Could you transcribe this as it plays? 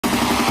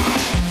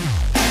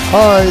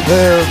Hi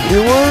there,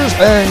 viewers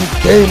and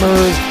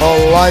gamers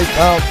alike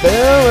out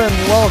there, and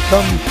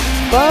welcome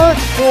back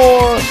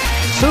for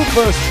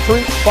Super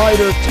Street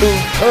Fighter 2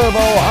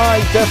 Turbo High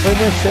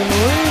Definition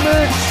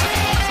Remix.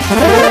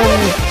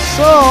 And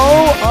so,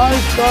 I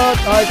thought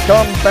I'd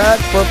come back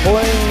for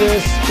playing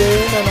this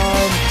game, and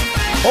I'm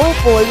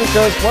hopefully,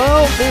 because,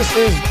 well, this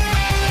is,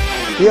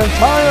 the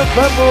entire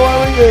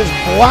February is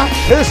Black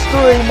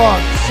History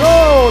Month.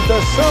 So, to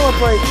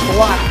celebrate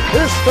Black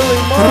History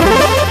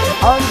Month,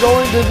 I'm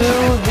going to do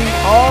the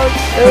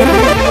arcade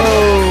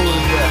mode.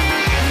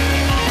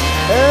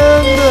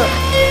 And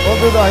we'll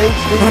do the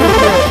HD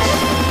remix.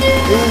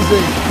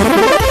 Easy.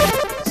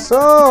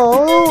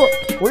 So,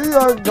 we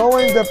are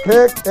going to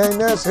pick,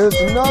 and this is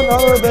none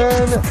other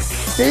than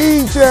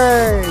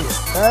DJ.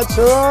 That's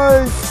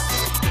right.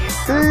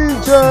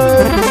 DJ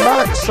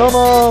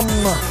Maximum.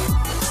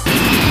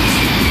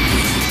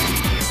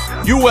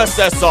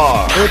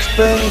 USSR. It's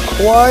been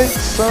quite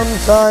some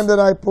time that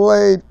I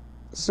played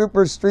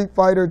Super Street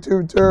Fighter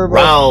 2 Turbo.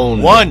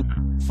 Round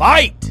one,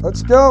 fight!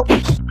 Let's go.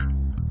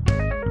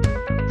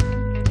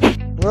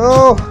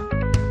 Go.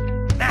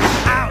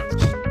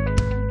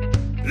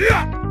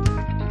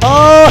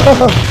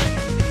 Oh!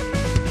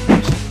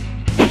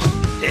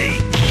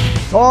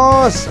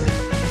 Toss.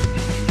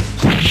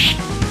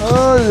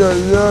 Ay,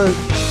 ay, ay.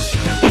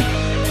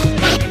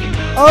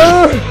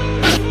 Oh!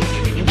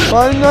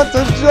 Try not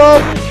to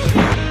jump.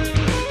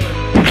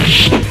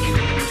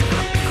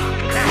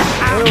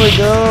 There we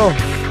go.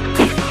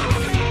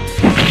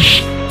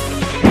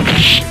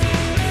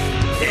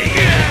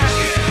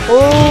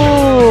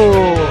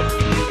 Oh!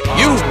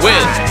 You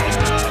win.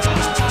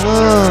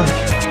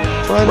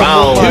 Trying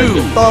Round to move two,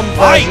 my thumb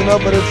fast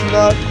enough, but it's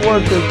not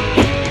working.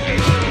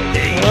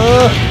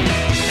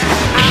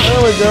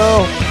 There we go.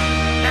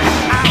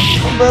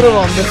 I'm better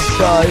on this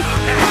side.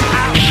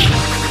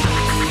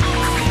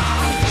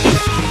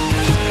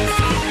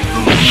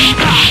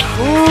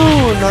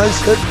 Ooh, nice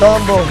hit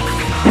combo.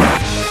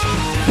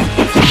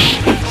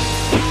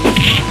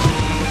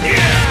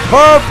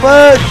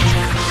 Perfect!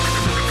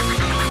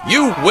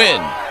 You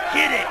win.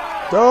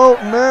 Don't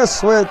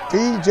mess with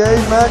DJ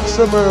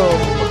Maximum.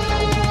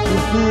 You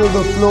feel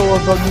the flow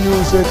of the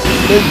music.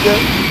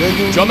 Then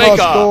you Jamaica.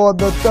 must go on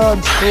the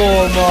dance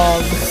floor,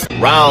 man.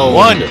 Round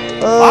one,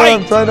 fight!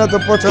 I'm trying not to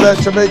butcher that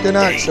Jamaican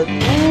accent.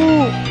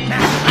 Ooh!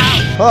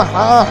 Ha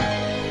ha!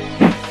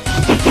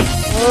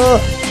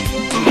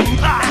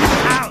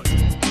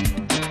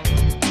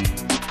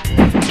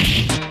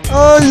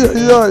 Ay,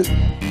 ay, ay.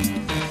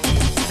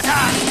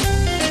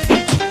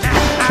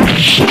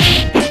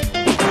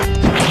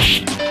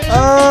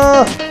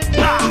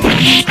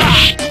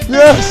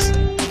 Yes!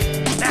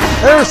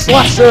 Air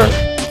slasher!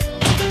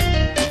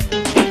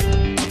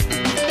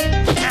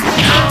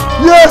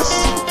 Yes!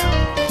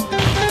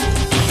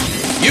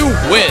 You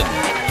win.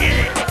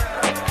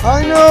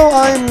 I know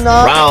I'm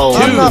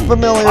not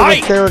familiar fight.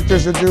 with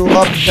characters that do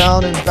up,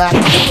 down, and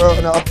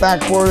backward,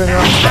 backward and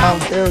up, down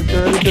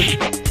character. It's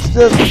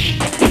just,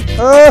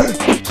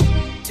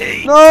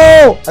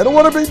 no! I don't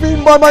want to be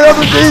beaten by my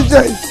other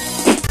DJ!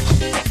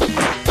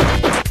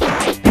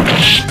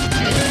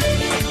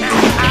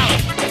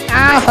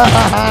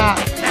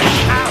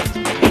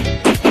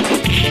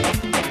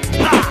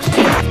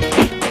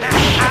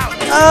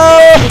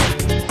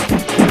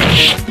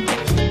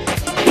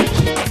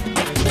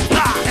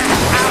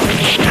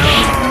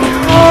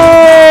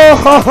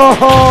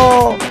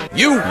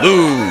 You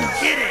lose.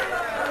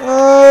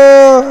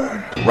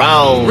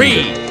 Round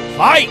three,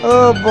 fight!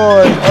 Oh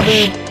boy, I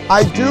mean,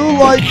 I do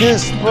like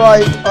his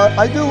sprite,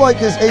 I do like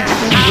his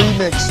HD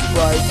remix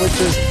sprite, which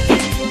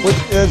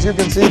as you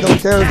can see, the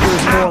character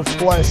is more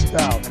fleshed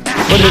out.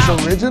 But his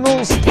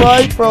original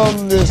sprite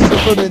from the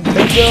Super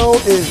Nintendo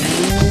is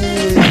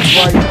really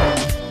frightening.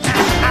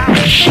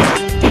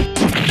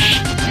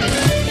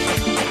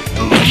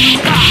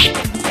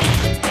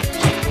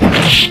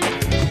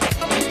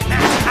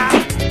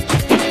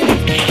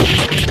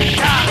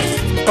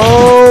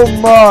 Oh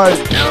my!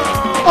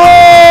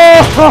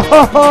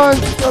 Oh!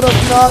 Instead of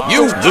not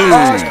you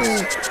lose.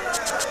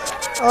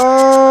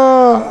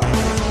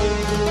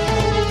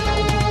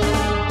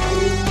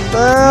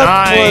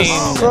 That was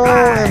so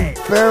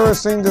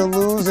embarrassing to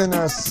lose in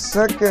a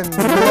second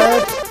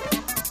match.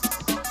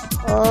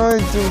 I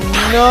do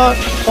not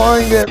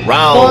find it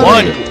Round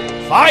funny.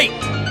 one, fight!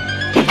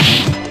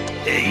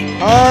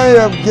 I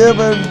have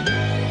given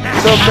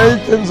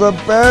Jamaicans a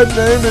bad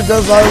name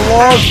because I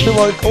lost to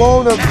a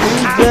clone of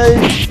DJ.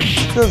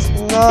 Just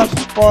not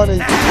funny.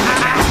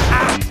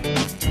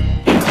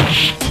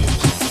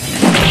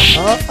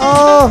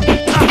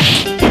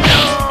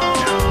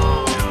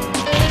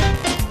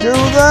 Do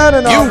that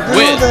and I'll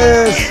do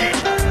this.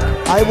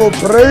 I will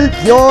break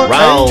your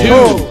Round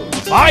ankle. two,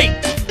 fight!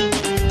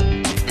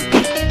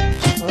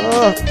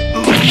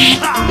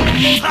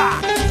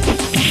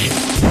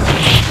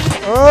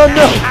 Oh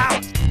no!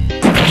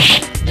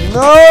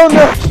 No,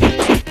 no!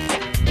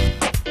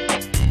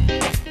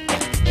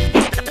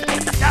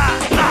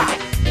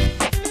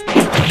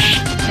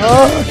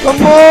 Oh,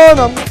 come on!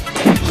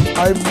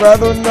 I'd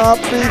rather not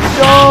be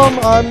dumb.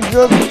 I'm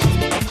just...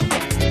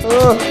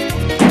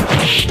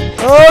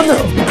 Oh, no.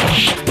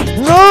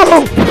 No!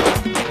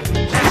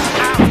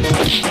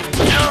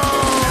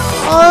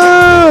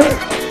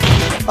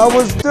 I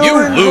was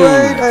doing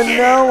great, and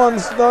now I'm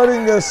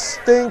starting to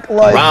stink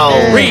like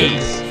Round 3,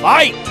 eggs.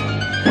 fight!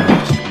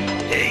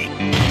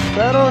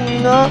 Better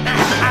not.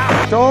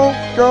 Don't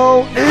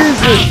go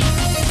easy.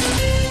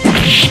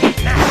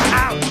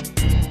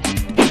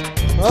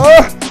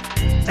 Don't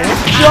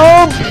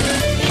jump.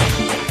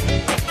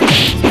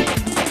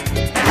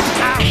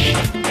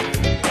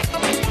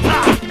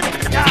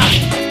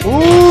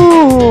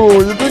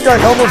 Ooh, you think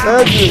I almost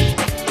had you?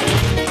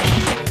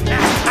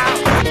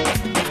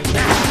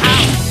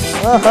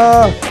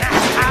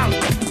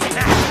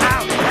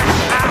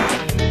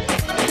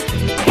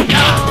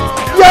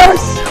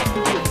 Yes!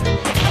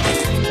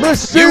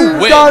 Machine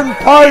gun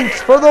punch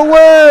for the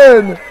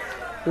win!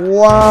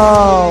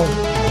 Wow.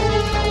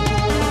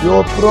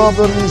 Your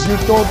problem is you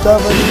don't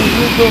have any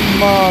rhythm,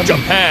 man.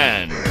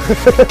 Japan!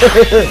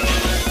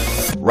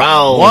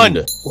 Round 1,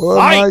 Well,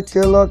 fight! my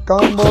killer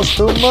combo's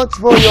too much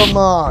for your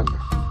man.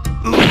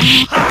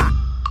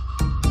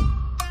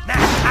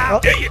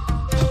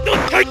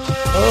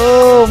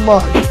 Oh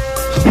my.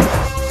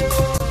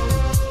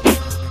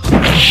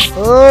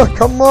 Oh,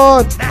 come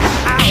on.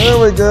 There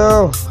we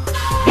go.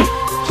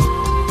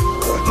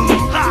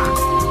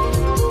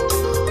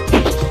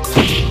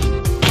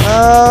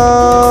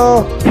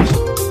 Ow.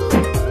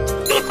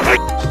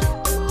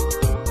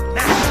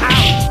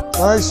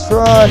 Nice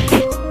try.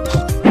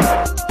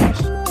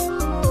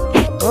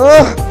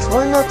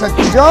 Try not to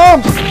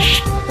jump.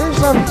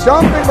 Thinks I'm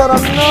jumping, but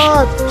I'm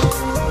not.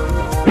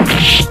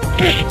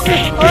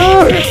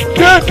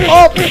 Get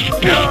up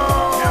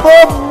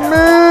from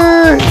me.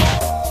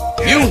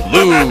 You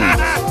lose!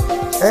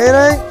 It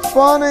ain't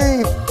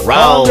funny.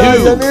 Round 2, You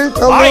need to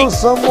fight! lose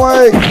some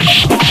weight.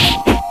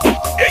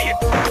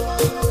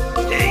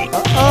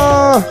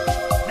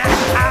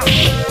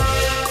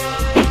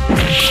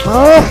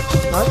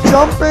 Not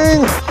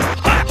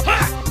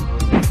jumping.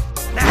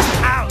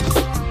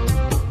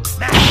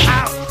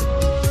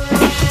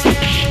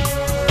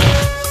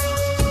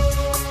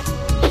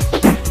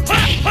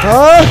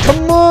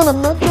 Come on,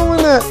 I'm not doing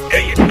it.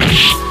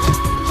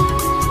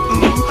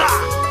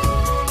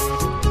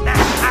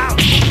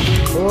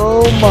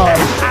 Oh my.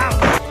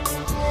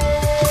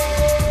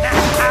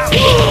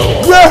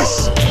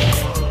 Yes!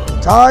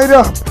 Tied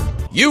up.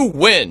 You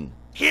win!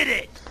 Hit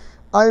it!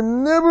 I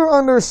never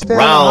understand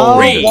Round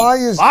 3, why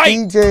is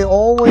fight! DJ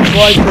always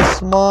like to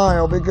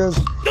smile, because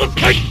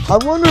I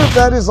wonder if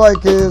that is like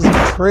his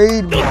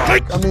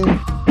trademark. I mean,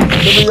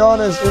 to be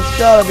honest, it's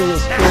gotta be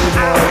his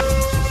trademark,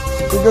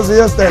 because he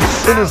has that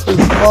sinister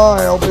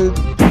smile, and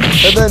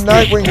then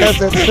Nightwing has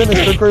that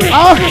sinister grin.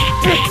 Ah!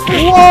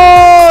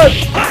 What?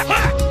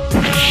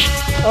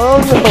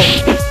 Oh no.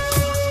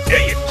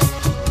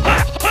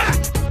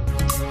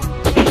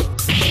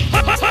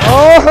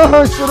 Oh,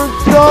 I should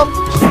have jumped.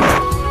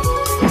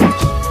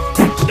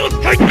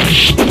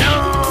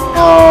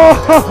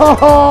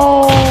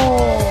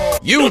 Oh!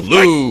 You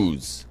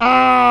lose!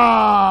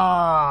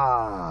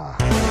 Ah!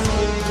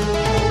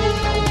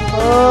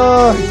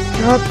 I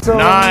got to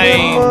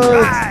 9.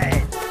 remember.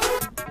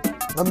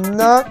 I'm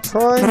not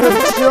trying to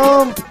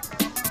jump.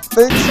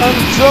 Thinks I'm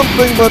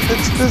jumping, but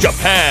it's just...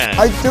 Japan!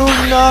 I do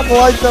not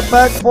like the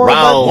back forward.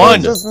 Round That's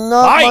 1, just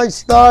not fight! my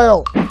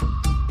style.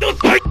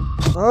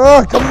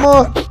 Come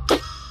on.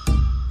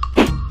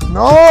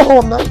 No,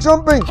 I'm not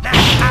jumping.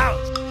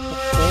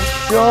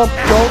 Don't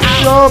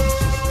jump.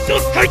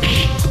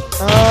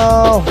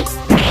 Ow.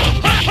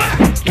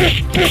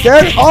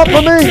 Get off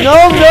of me.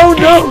 No.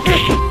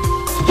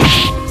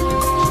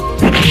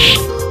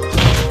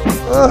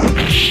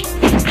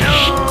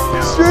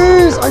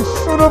 Jeez, I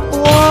should have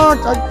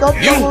blocked. I got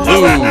You to lose.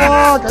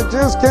 block. I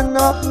just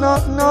cannot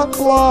not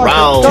block.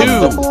 Round I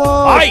got 2, to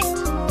block. fight!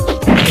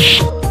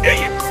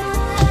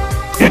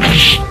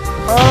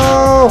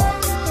 Oh.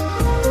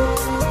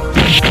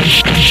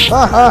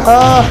 Ha ha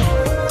ha.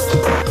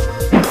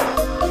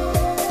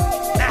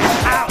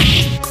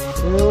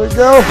 Here we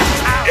go.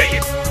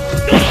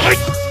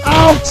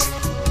 Ouch.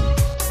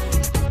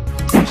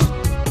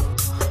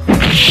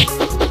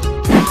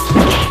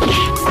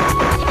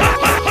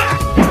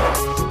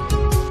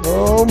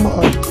 Oh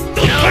my.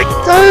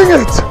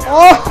 Dang it.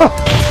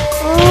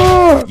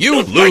 Oh.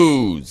 You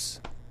lose!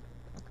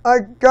 I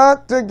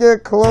got to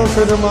get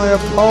closer to my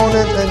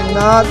opponent and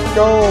not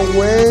go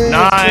away.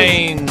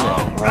 9.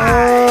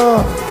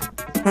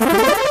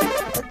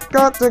 I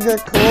got to get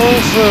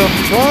closer.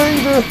 I'm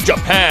trying to...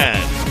 Japan!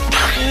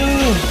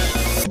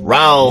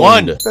 Round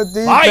 1, The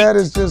D-pad fight!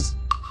 is just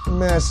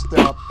messed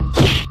up.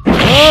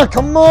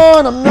 Come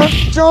on. I'm not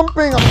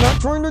jumping. I'm not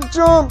trying to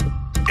jump.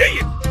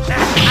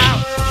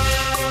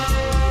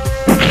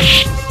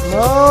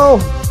 No.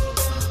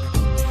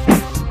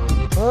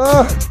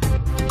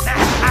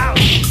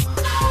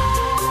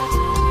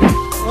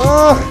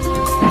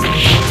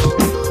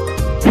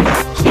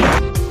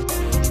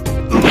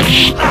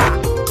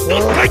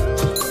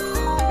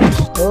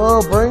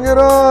 Oh, bring it. it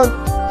on.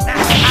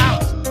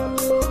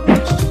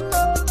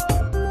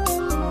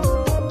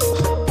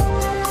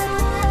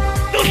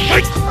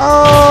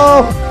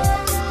 Oh!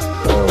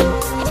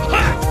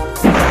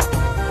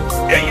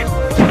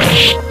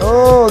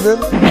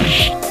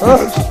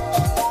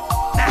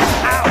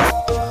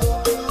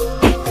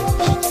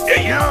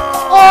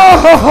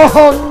 Oh,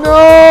 oh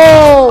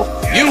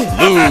no! You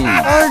lose.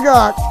 I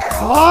got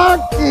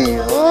cocky.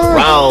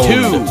 Round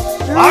 2.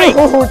 Fight.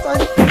 I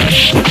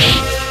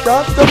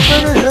got to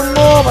finish him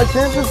off. I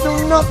can't just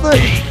do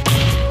nothing.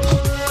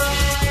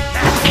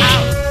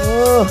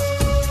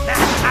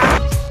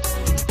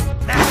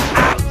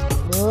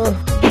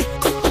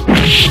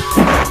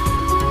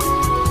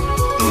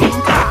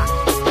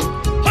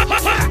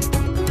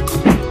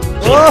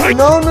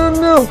 No, no,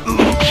 no.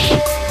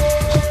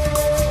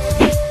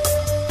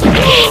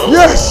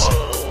 Yes.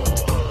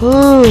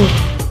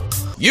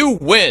 You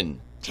win.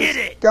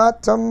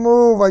 Got to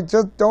move. I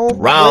just don't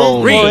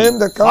Round wait for 3. him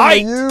to come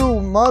Fight. to you.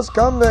 Must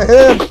come to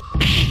him.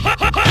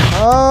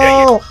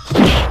 Oh.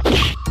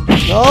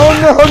 No,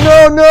 no,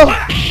 no, no.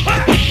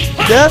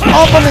 Get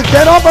off of me.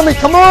 Get off of me.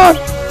 Come on.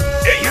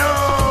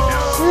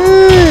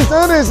 Jeez,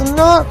 that is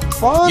not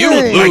funny. You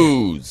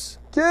lose.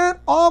 Get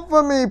off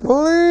of me,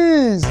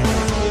 please.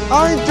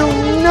 I do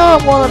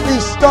not want to be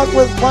stuck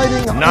with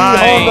fighting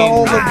E-Honda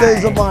all the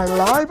days of my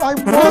life. I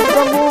want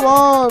to move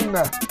on.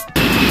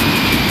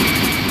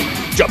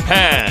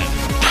 Japan.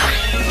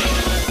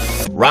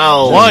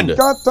 Round 1.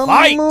 Got to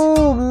Fight.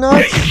 move,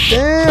 not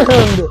stand.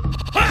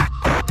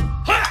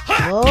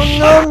 No,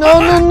 no, no,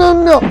 no, no,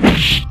 no.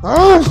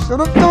 Should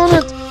have done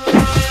it.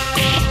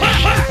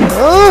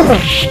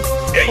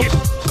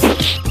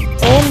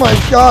 Oh my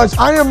gosh,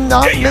 I am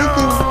not making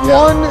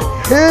one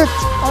hit.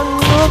 I'm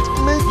not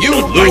making You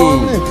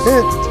one lose.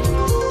 hit.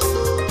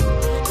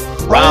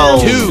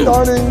 Round I am 2.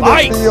 starting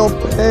Fight. to feel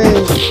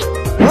pain.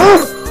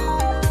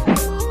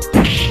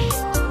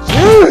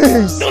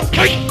 Jeez.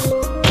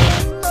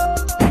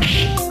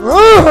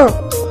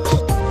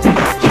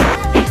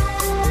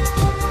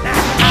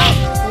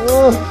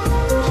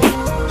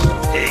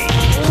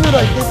 When did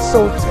I get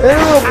so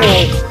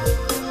terrible?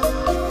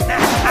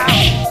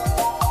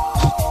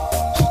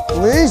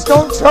 Please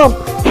don't jump.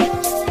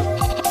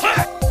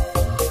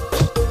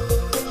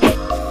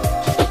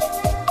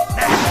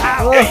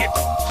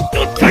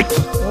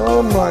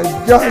 Oh my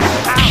God.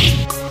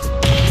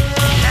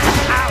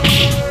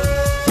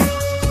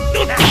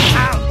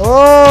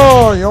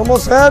 Oh, you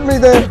almost had me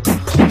there.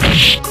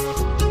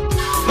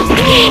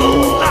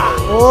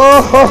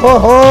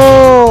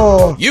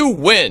 Oh, You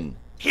win.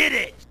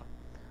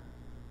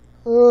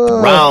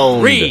 oh.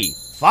 Round 3.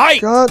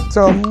 Fight. Got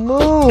to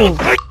move.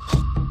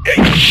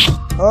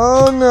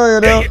 Oh, no,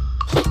 you don't.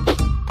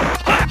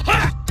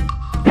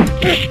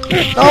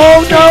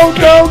 No, no,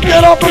 no,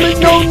 get off of me.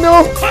 No,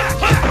 no.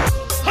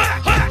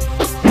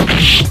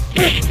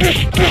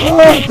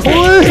 Oh,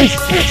 please,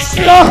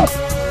 stop.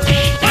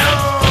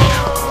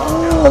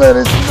 Oh, that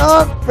is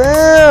not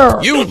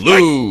fair. You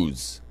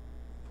lose.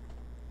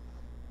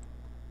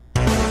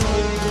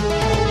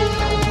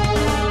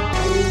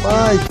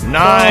 My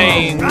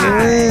 9. God, I'm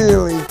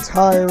really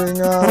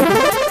tiring out.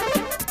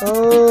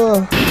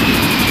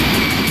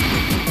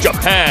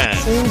 Japan.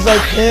 Seems I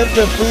can't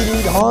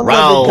defeat E-Honda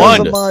Round because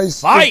 1. of my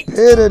Fight.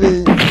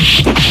 stupidity.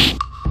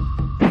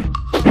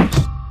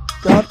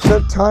 Got to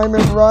time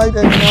it right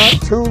and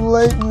not too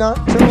late, not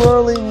too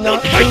early,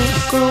 not too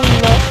soon,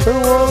 not too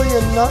early,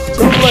 and not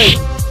too late.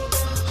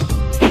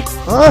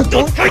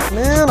 Don't,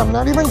 man, I'm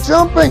not even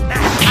jumping.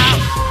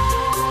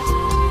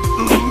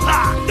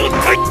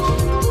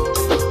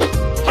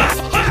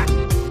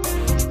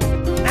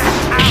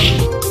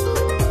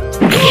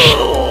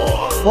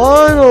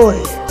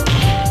 Finally.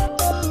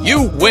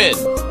 You win.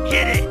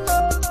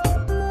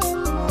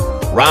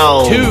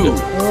 Round 2.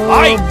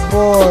 Fight.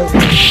 Oh boy.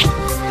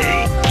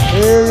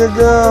 Here you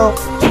go.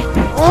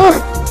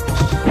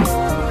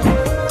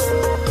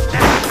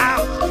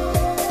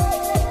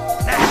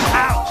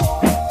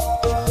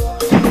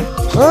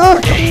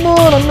 Come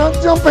on, I'm not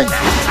jumping.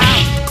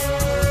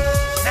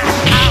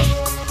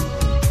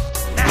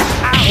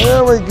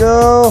 There we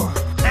go.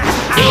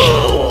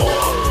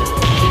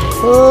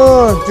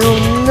 Oh,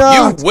 do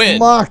not You win.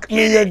 mock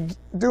me.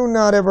 Do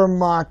not ever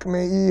mock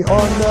me,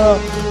 E-Honda.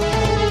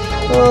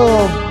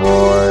 Oh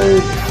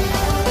boy.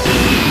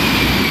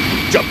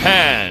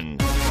 Japan.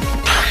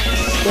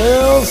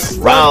 Still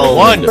stuck Round in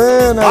 1.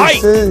 Japan, I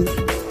Fight. see.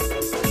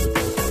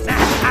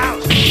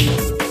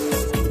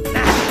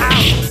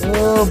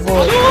 Oh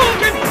boy.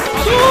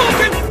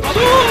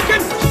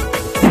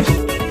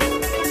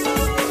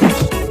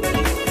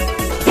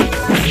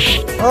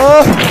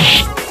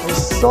 I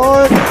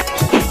saw it.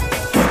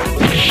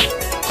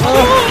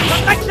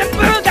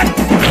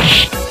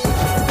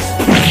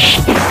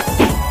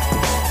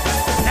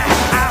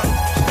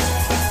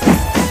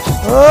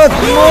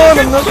 Come on,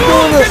 I'm not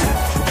doing it.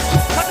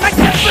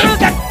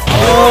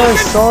 Oh, I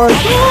saw it.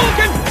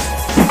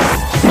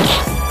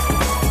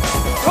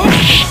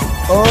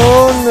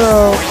 Oh no.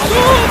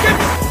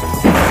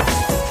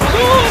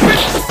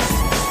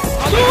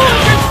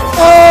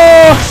 Oh!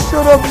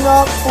 have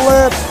not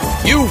flipped.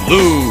 You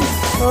lose.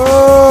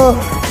 Oh,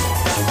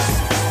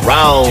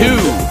 Round 2.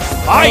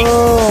 Fight.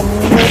 oh,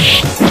 man.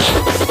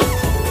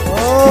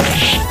 Oh,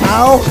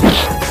 ow.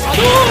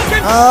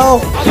 Ow.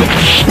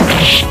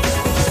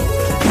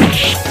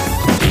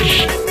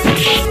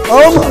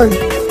 Oh, my.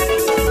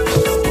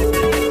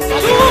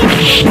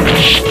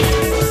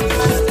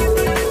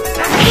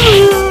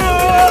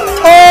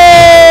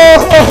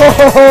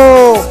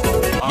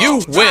 Oh!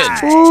 You win.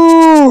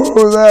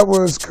 Ooh, that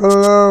was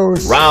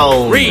close.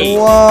 Round 3.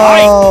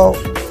 Wow.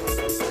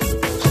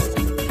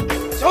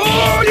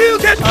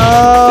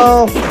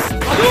 Ow.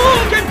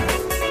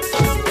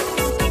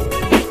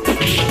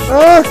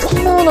 Oh,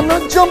 come on, I'm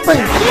not jumping.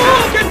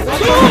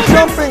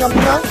 I'm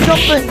not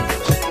jumping.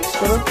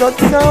 Gotta duck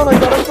down, I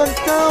gotta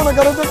duck down, I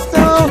gotta duck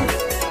down.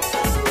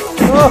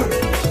 Oh.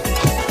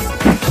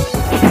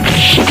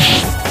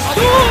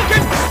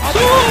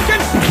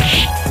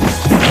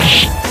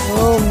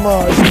 Oh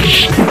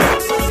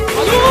my.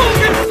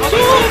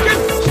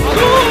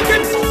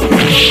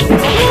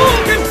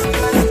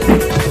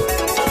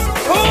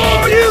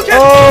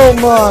 Oh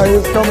my,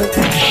 it's coming.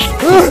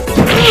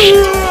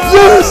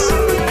 Yes!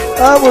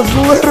 I was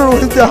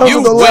literally down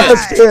to the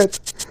last hit.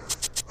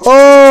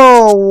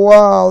 Oh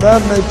wow,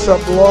 that makes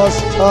up lost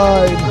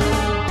time.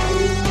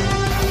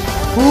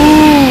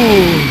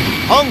 Ooh.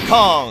 Hong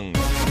Kong.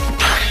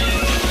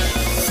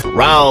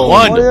 Round 1.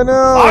 What do you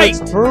know?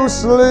 Fight. It's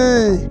Bruce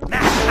Lee.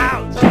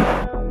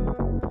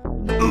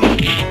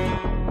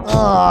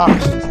 Ah, I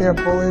can't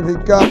believe he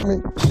got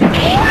me.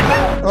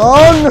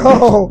 Oh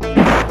no!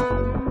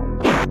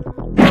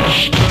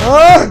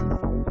 Ah!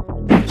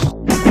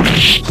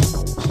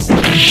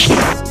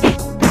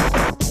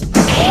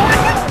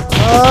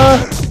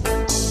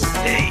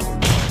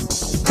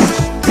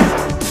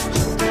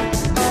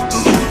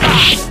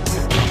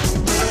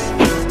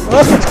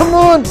 Oh, come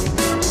on!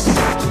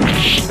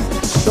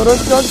 Gotta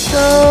duck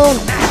down!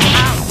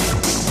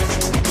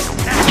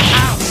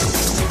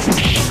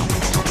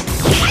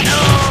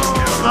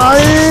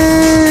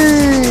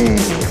 Aye!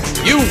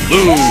 You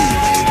lose.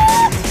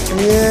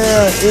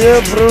 Yeah,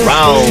 here Bruce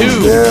Round Lee 2.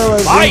 there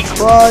as Fight. he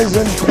cries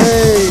in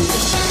pain.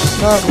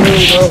 Not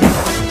really though.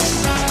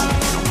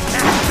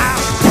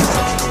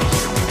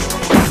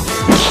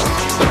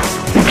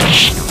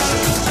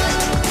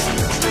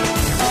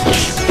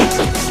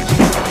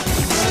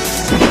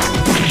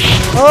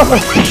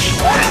 Oh.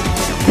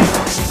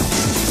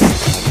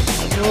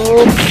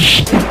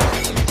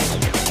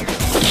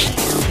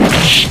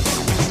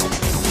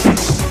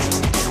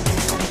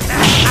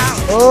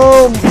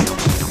 Oh.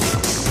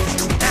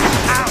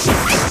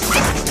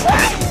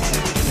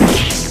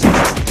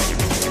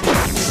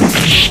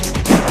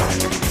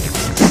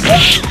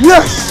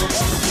 Yes!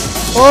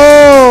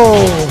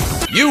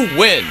 Oh! You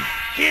win.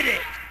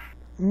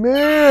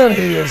 Man,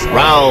 he is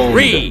Round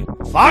 3.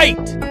 Fight.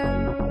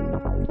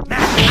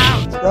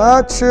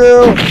 Got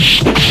you.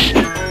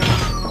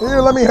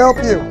 Here, let me help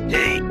you.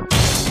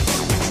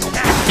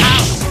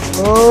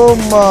 Oh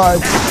my.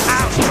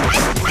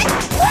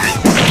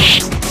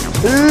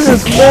 He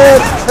is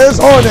mad as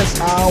hornets.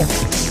 Ow.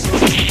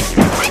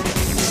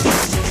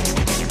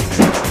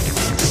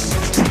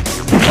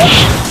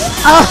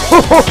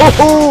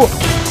 Ow!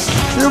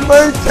 You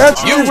may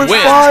catch me with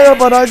fire,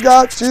 but I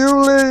got you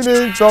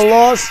leaning to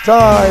lost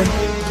time.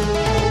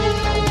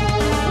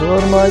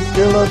 Would my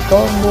killer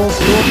combo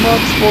so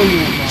much for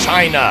you?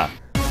 China.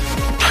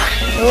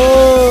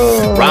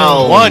 Oh,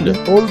 Round 1.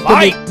 ultimate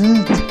Fight.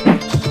 beat.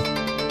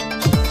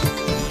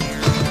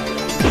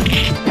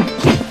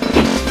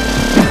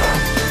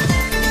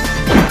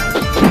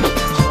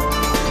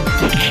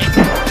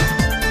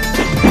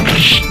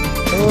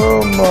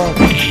 Oh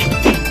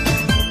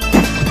my.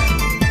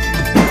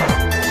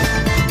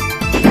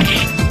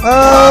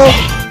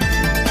 Oh.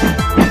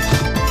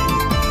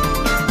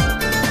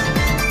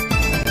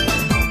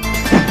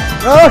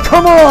 Oh,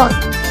 come on.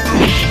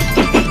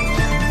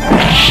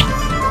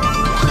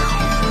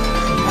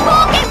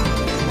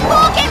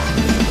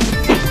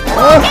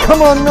 Oh,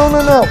 come on. No,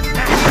 no, no.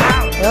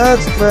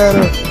 That's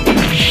better.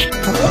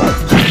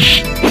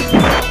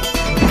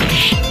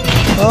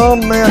 Oh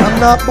man, I'm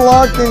not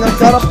blocking. I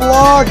gotta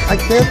block. I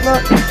can't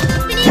not.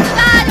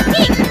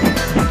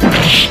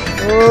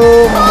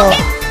 Oh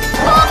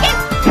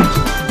my.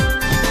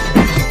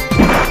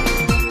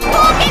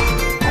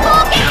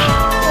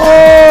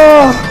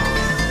 Oh!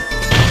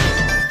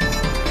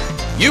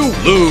 You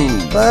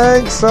lose.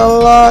 Thanks a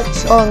lot,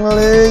 Chung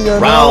Lee. You know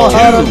Round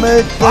how to 2.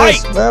 make this Fight.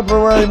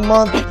 February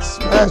month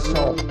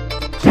special.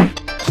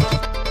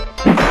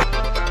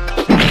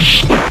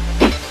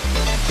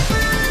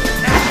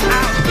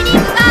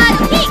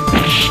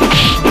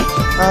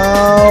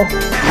 Ow.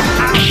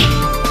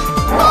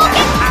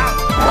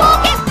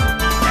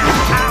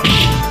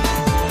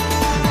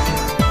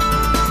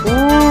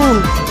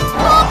 Ooh.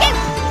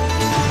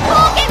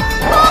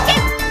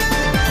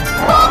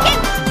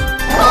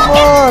 Come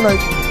on.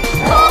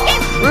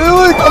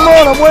 Really? Come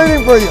on, I'm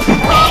waiting for you.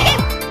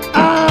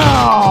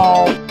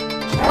 Ow.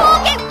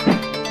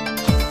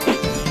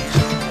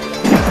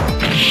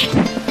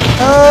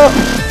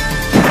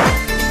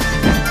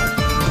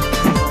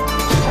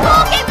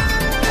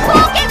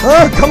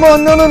 Come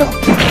on, no, no,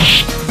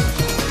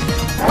 no.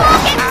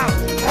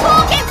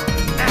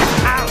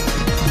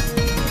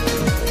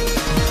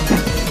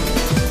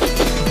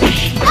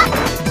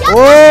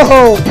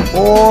 Whoa,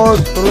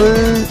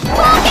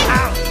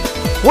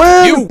 4-3.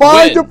 Win You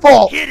by win.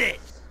 default. Hit it.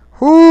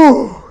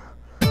 Whew.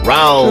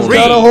 Round Just 3.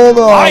 gotta hold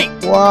on. Fight.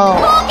 Wow.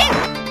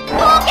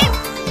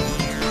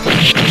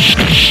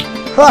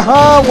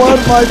 Haha, one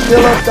my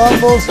killer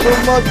combos too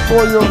much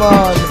for you,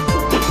 man.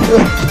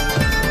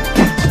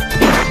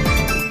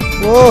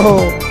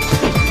 Whoa.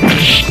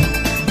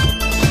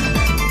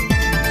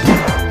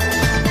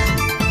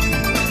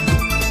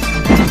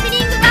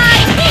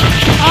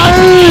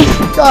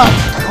 I got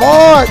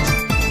caught.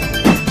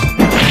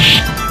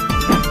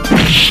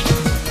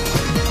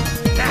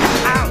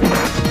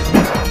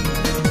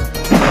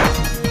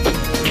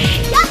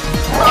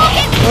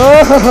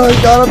 I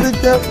gotta be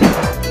careful.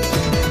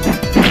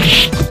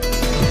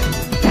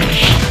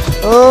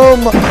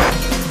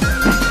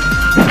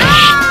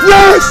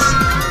 Yes!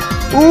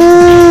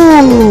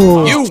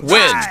 Ooh! You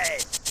win.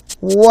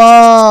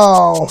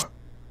 Wow!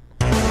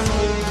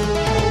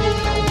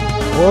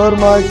 Were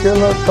my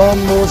killer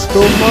combos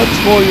too much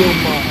for you,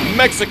 man?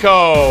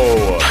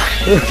 Mexico.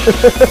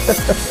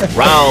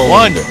 Round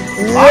 1.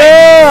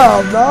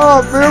 Yeah! Now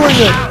I'm feeling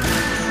it.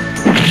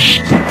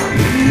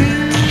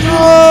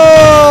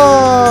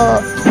 Ah!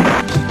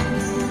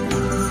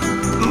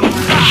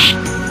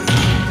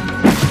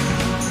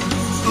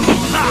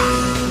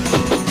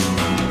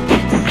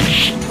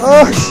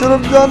 Oh, I should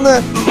have done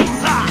that.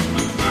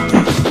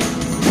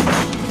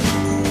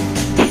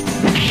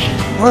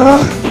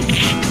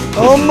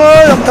 Oh my,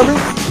 I'm having...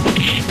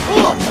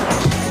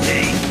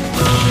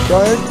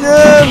 Try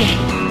again.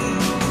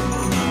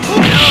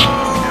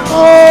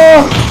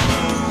 Oh,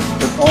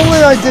 if only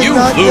I did You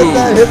not get lose.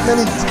 that hit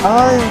many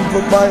times,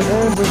 but my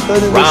hand was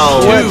starting to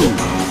Round sweat 2.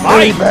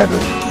 very Fight. badly.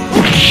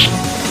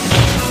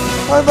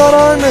 I thought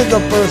I made the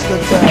first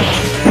attack.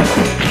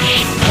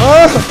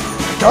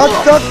 Duck,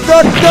 duck,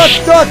 duck, duck,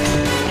 duck.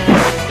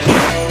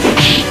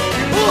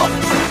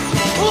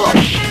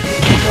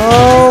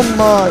 Oh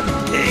my.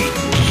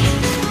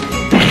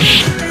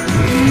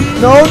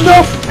 No,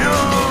 no.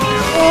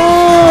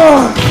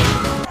 Oh,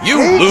 You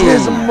hate lose.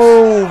 his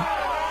move.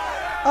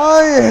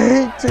 I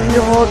hate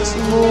T-Hawk's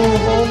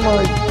move. Oh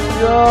my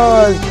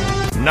gosh.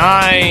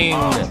 9.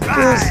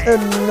 It's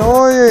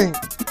annoying.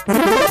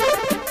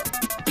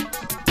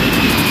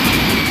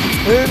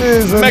 It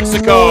is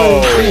Mexico.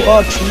 annoying.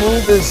 T-Hawk's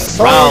move is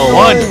so Round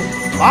 1. annoying.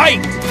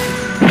 Fight.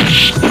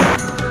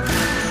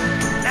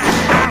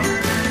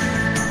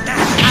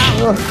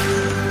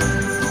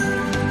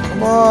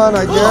 Come on,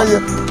 I dare you.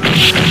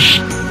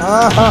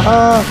 Ha ha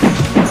ha.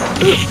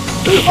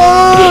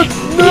 Oh,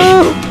 no.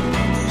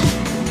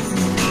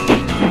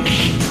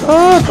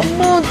 Oh,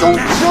 come on, don't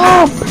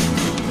jump.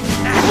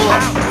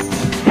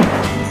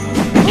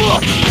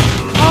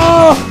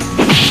 Oh.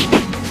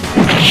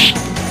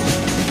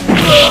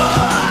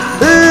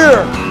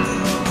 Here.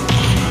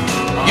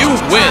 You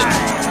win.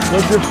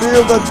 Did you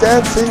feel the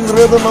dancing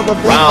rhythm of the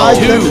beat? Round I 2.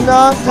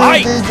 cannot do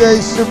Fight. DJ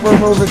Super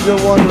Move if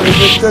you're wondering.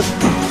 It's just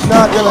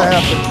not gonna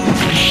happen.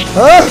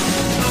 Huh?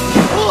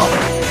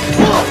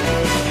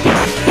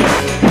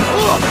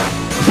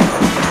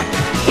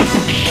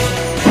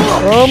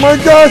 Oh my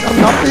gosh, I'm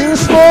not being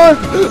smart.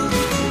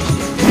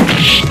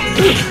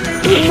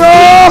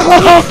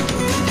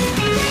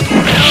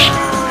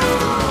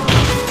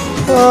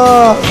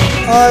 No!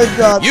 I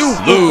got You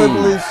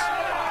stupidly lose.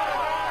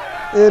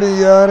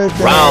 idiotic.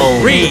 and I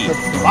Round 3. hit the-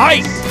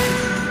 Fight.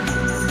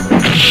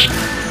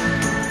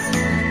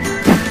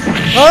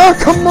 Oh,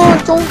 come on,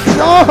 don't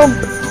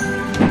jump!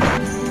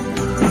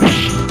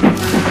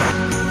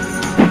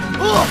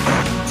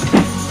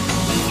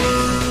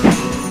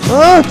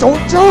 Oh,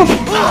 don't jump!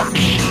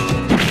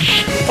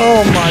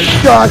 Oh my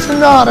gosh,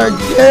 not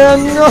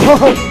again! No!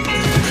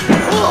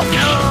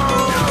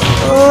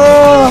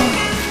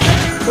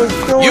 Was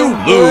doing You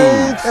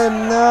great, lose.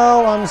 and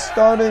now I'm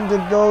starting to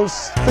go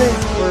stink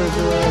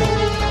further.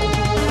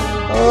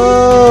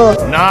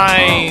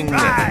 9.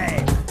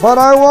 But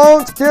I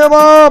won't give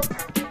up!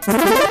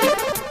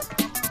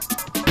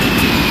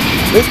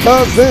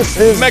 Because this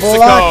is Mexico.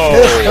 Black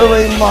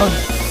History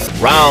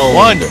Month. Round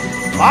 1.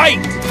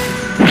 Fight.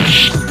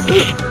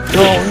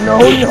 No, no,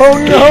 no,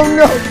 no,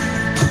 no!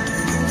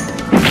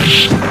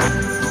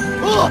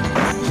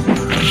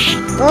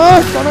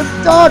 Ah, gonna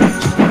duck!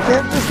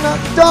 Can't just not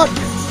duck!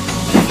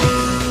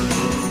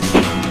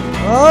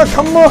 Ah,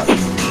 come on!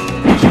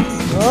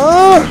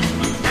 Ah!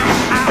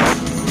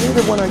 Hate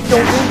it when I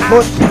don't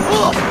input.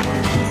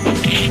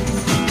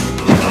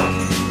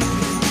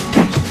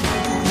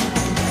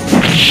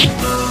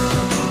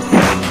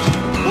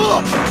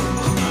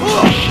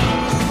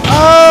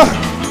 Ah!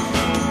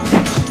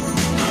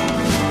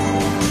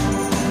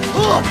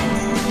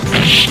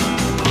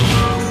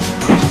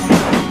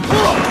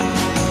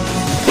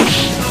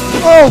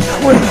 Oh,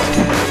 quit!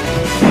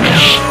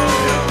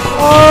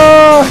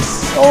 Oh,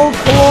 so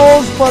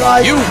close, but I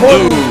You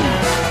couldn't. lose.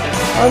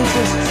 I'm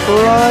just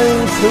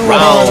trying too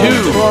Round hard.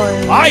 two, I'm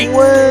fight. trying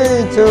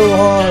way too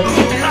hard.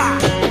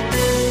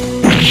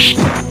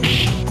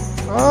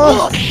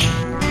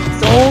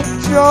 Don't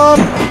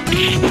jump.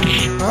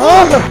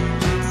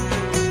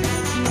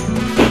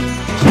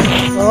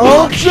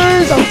 Oh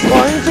jeez, I'm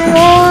trying too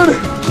hard.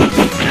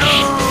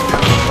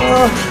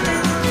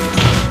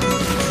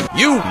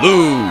 You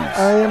lose.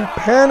 I am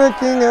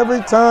panicking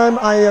every time.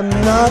 I am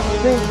not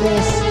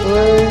thinking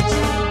straight.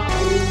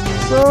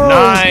 So it's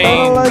kind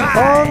of like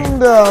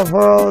Honda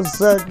for a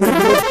second.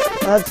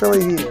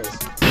 Actually, he is.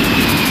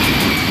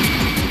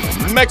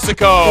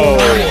 Mexico.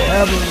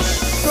 Having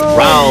so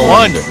Round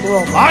one. much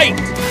trouble. Fight.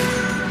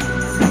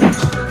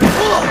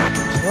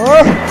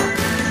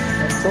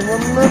 Got to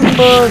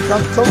remember.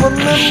 Got to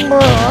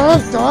remember.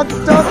 Duck, duck,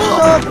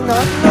 duck.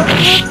 Not,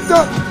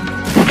 duck.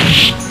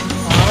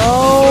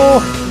 Oh.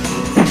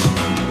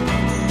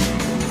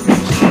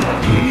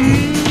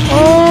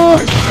 Oh, I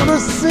should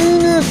have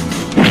seen it.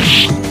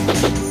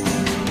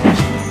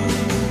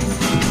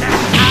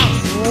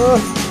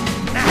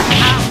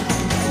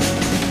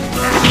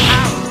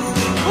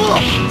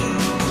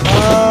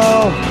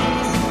 Oh.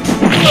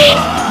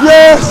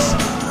 Yes!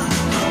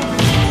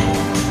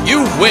 You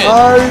win. I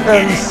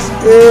am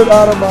scared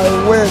out of my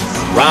wits.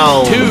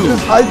 Round two.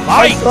 I'm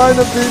Fight. trying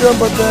to beat him,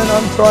 but then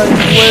I'm trying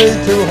way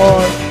too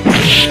hard.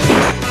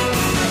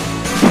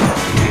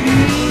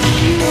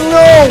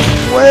 No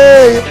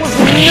way! It was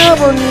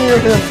never near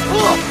him.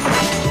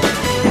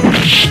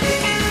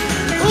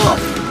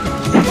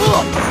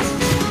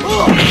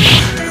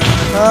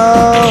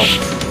 Oh!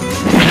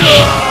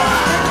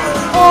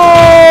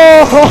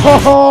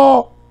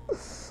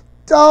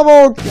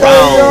 Double KO!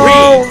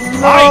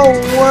 No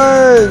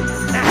way!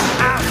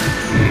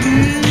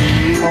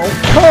 Oh,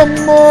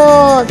 come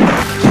on!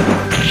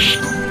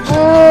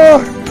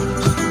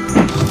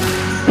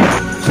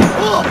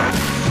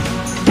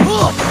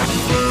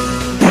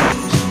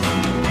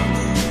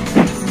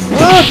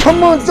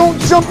 Come on, don't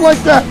jump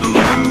like that!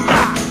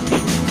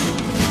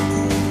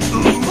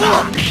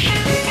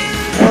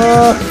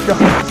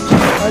 God,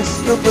 I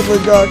stupidly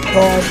got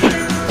caught.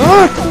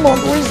 Come on,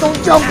 please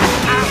don't jump!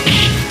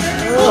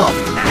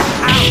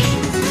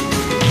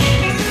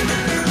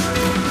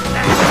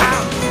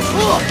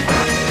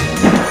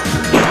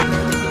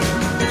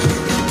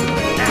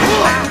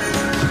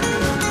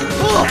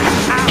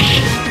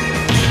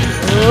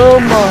 Oh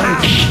my!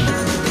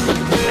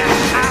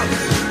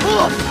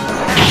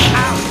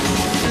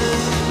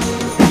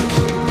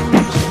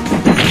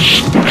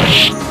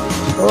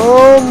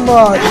 Oh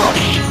my!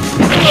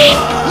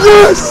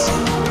 Yes!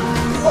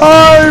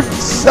 5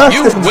 seconds!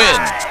 You win.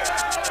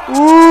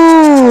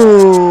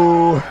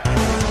 Ooh!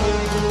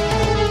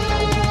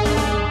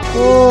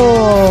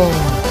 Oh!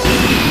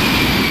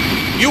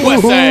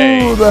 USA.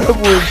 Ooh, that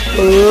was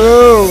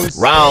close!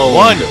 Round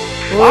one.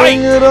 Bring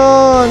Fight. it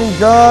on,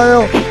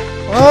 Guile!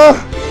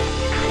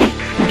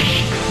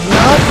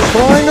 Not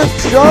trying to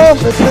jump!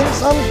 It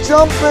thinks I'm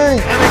jumping!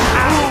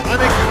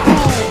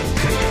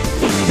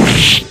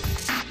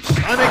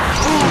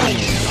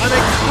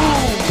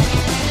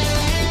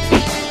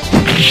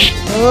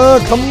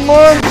 Come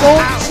on,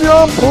 don't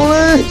jump,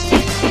 please!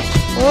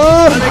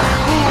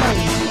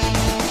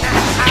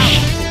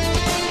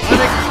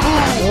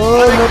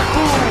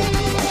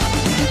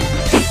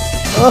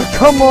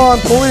 Come on,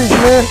 please,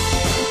 man!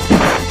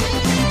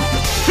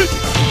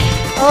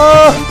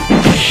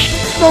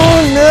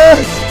 Darn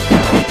it!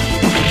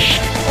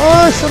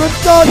 I should have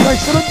ducked! I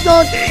should have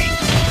ducked!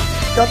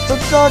 Got to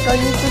duck! I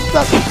need to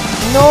duck!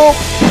 No!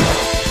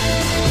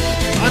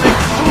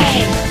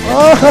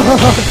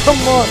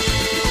 Come on!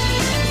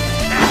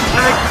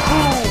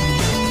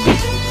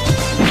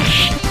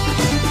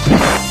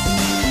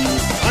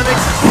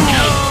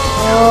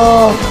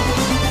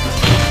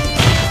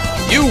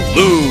 You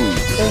lose.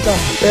 I think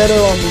I'm better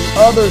on the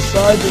other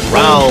side.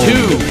 Round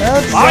two.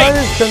 That Fight. side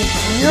is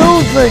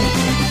confusing.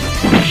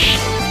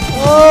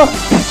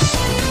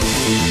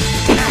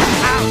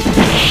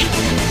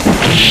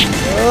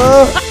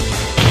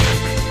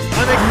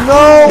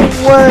 No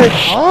way.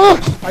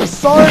 I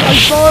saw it,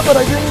 but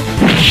I didn't.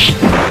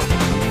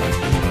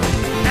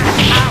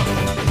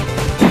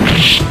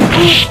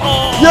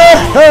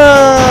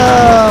 Yeah!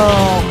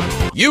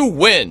 You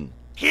win.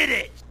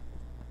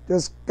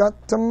 Just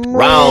got to move.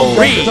 Round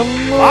got three. to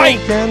move. Fight.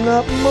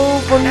 Cannot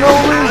move for no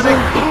reason.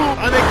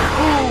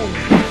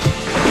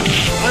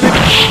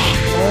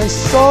 I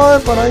saw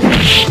it, but I.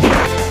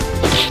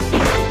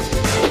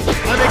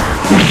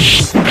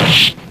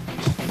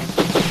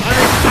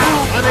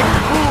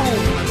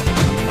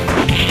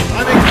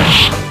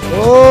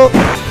 Oh!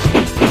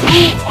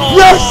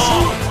 Yes!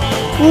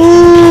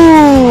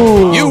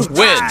 Ooh! You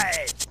win.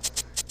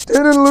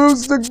 Didn't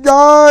lose the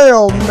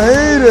Guile.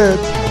 Made it.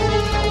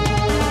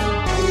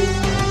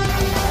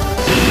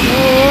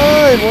 All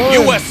right,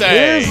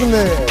 USA.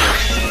 business.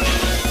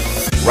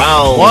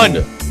 Round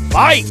one.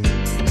 Fight.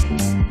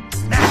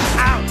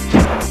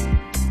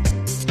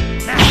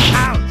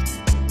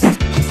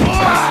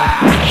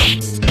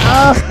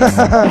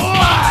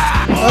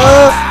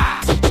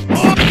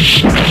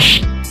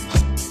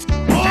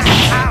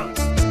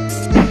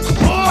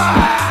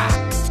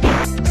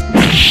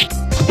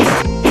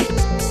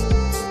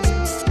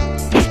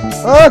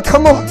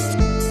 come on.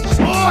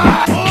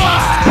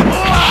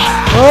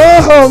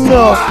 Oh,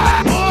 no.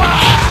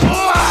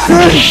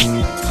 Jeez.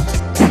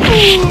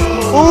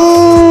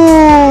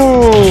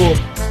 Ooh.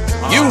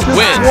 You Just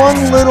win.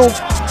 one little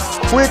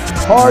quick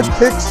hard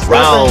kick step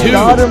Round and two.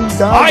 got him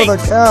down to the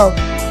count.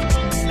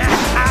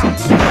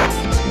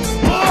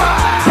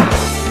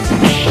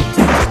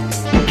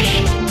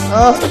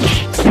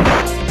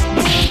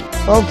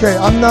 Okay,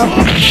 I'm not.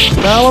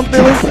 Now I'm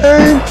feeling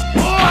pain.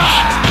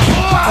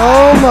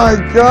 Oh my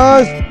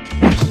gosh.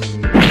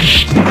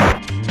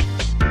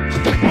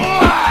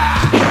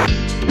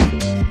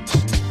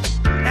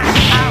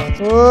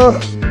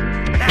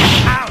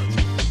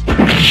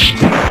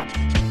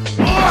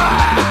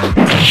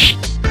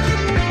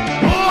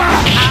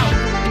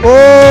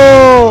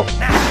 Oh!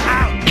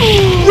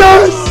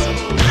 Yes!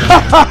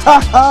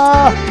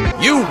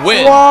 You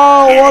win.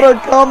 Wow, what a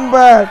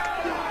comeback!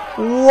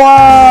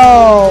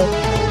 Wow!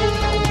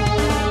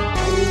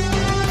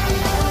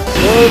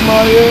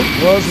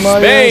 Was my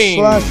air Spain.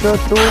 slasher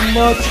too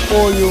much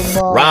for you,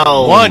 Mom?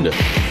 Round one.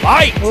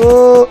 Fight.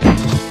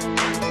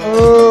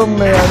 Oh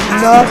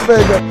man, not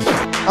bigger.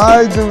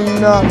 I do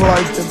not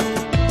like it.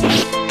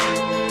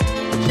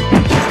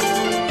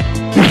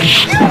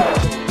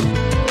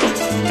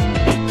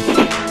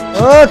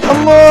 Oh,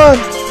 come on!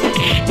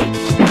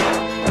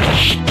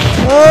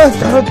 Oh,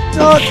 gotta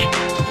duck!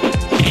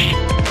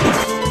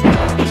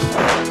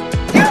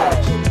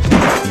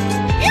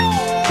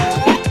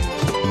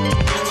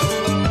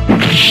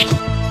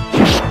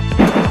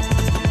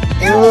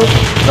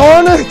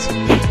 Darn it!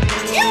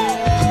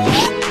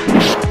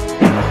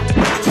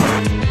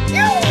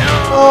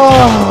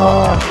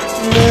 Oh,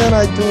 man,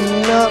 I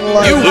do not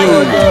like You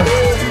it.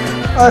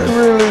 I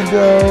really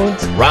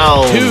don't.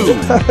 Round two.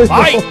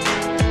 Fight.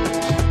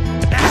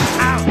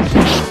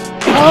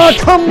 Oh,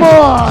 come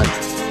on!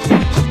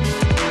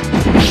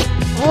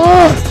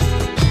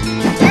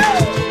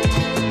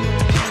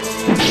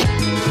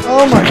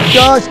 Oh my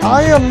gosh,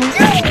 I am...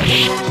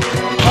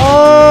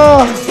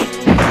 Oh!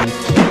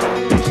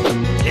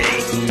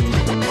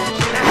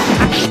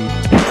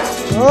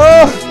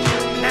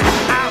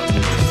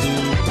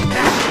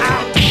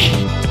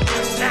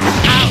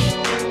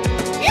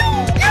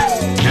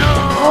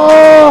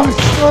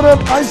 Oh, shut up.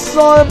 I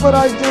saw it, but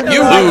I did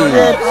You not lose.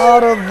 get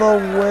out of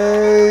the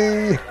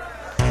way.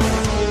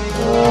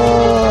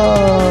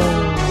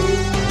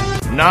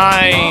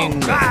 9.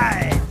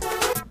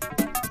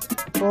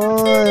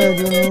 Boy, I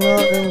do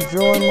not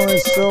enjoy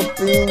myself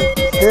being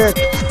kicked.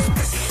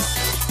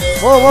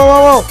 Whoa, whoa,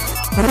 whoa, whoa.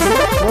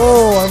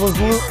 Whoa,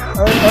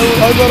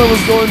 I thought I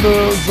was going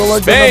to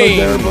select Spain.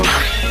 another dare,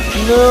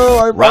 but no,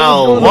 I was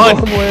Round going one.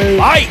 the wrong way.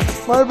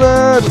 Fight. My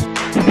bad.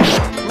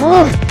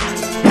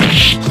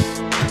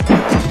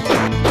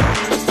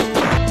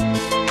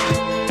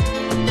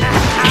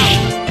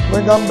 I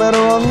think I'm better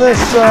on this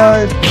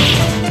side.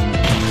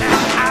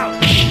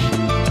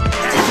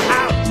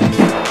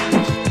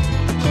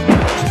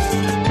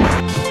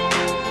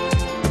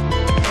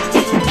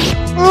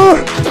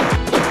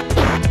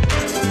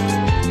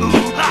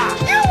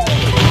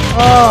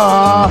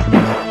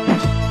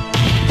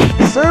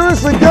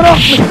 Seriously, get off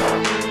me!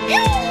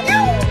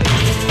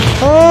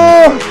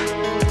 Oh,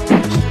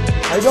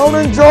 I don't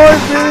enjoy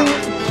being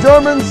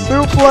German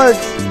suplex.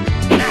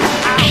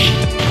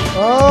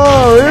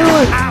 Oh,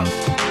 really?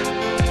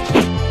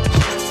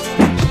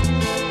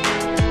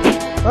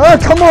 Oh,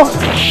 come on!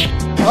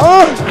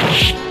 Oh!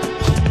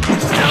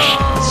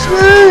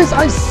 Jeez,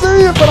 I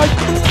see it, but I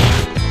couldn't.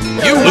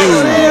 You I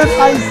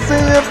lose.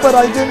 see it, but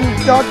I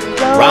didn't duck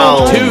down.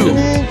 Round I two.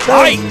 need to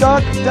Fight.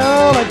 duck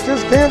down. I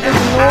just can't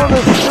ignore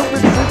this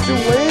stupid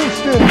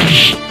situation.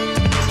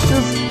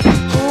 Just,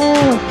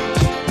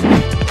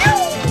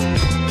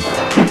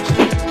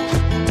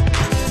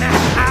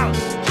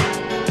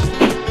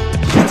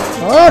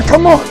 oh,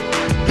 come on.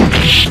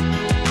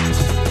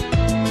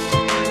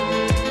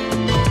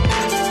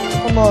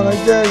 Come on,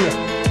 I dare you.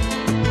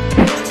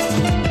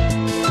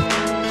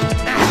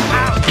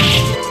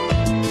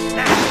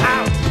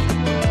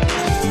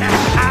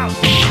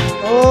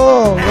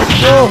 Oh,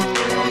 let's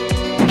go.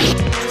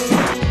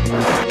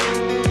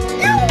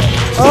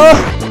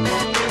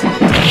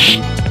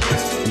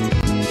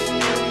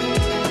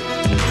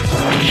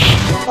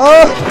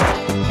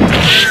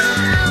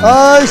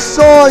 I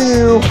saw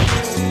you.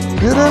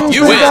 You didn't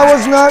You think win. I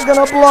was not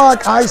gonna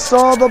block. I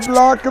saw the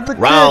block of the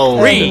Round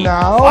kick, three. and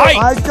now Fight.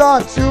 I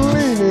got you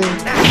leaning.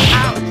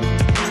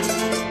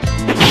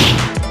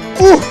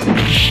 Ooh.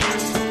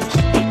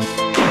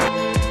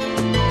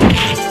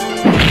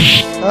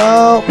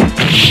 Oh.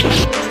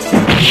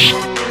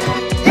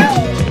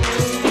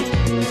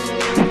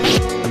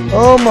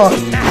 Oh my.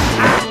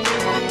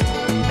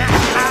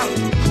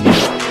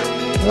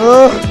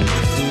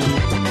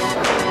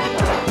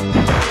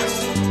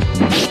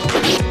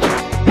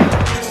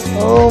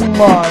 Oh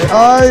my,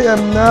 I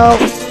am now.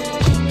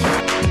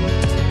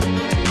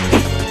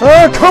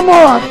 Oh, come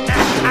on!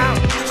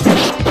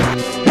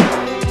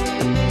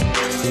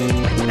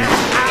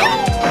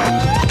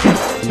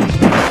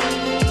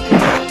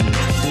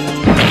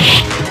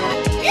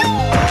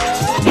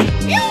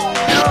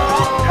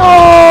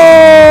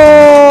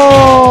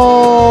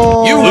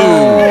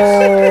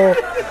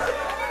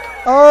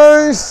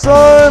 I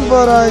saw it,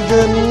 but I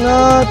did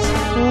not.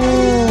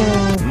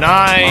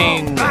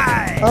 9.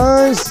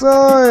 I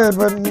saw it,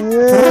 but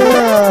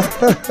yeah.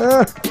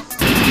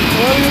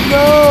 What do you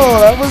know?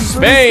 That was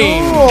pretty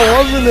Spain. cool,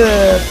 wasn't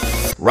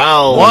it?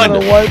 Round I'm 1.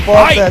 gonna wipe off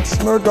Fight. that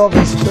smirk off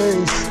his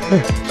face.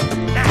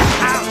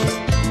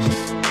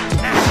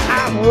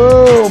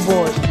 Oh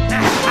boy.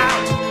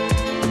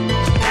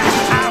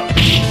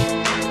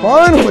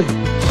 Finally.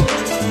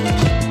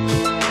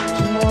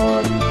 Come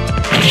on.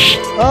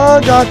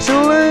 I got you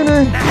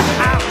leaning.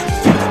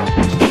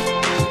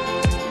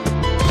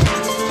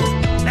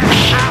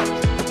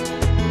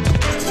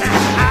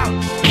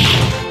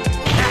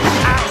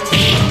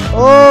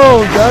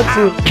 Oh, got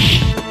you.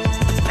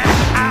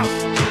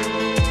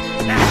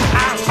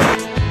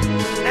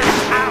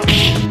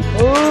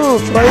 Oh,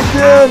 try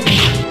again.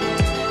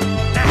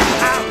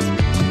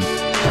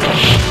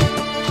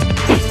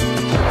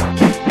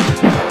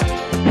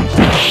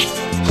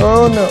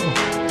 Oh no.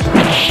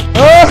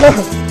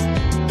 Ah!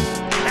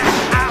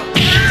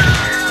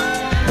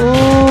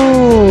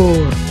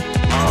 Ooh.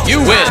 You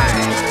win.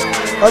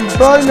 I'm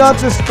trying not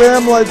to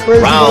spam like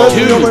crazy, Round but that's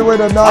the 2. only way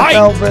to knock Fight.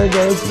 out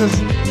Vega. It's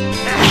just...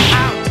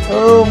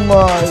 Oh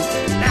my.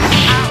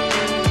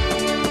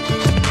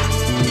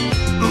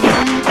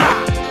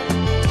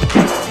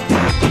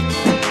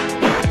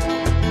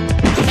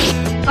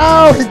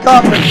 Ow, he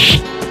got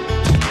me.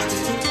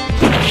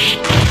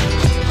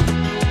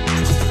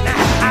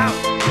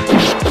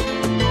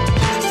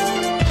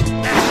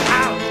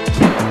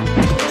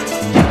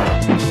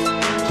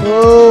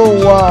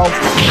 Oh, wow.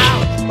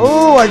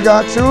 Oh, I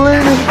got you,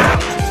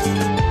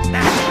 lady.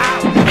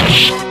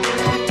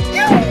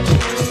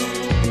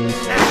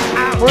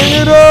 Bring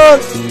it on.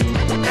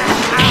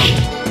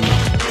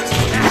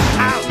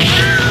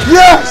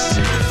 Yes!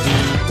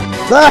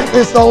 That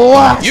is the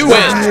last You of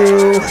win.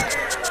 you.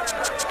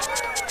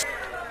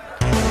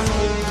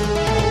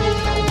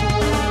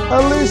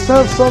 At least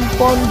have some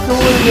fun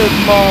doing it,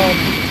 Mom.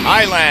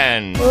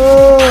 Thailand.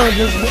 Oh,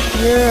 just,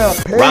 yeah,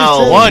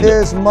 Round patience 1.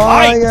 is my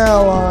Fight.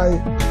 ally.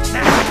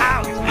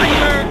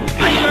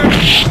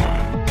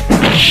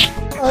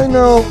 I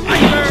know.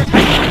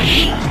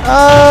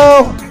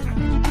 Ow!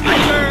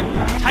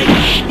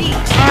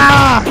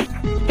 Ah!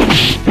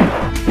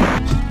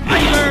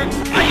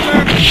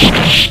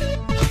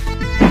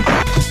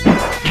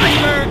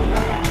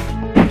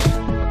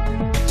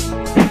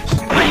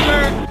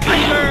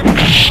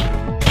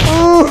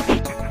 Ooh.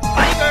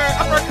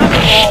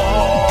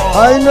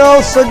 I know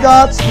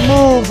Sagat's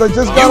moves. I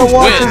just gotta You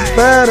watch win. his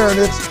pattern.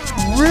 It's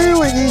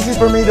really easy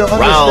for me to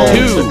Round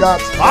understand 2.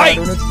 Sagat's Fight.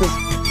 pattern. It's just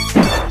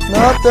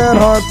not that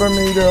hard for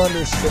me to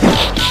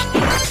understand.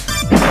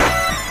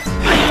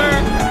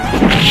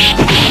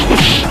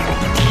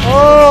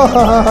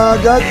 Oh,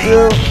 got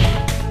you.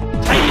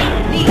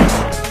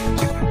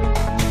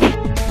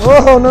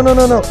 Oh, no, no,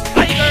 no, no.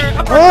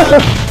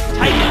 Oh.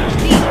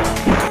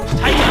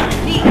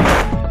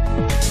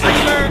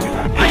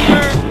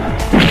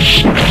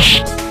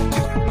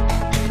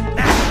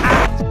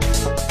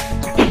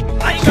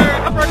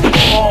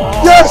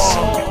 Yes!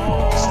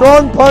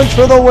 Strong punch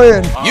for the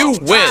win. You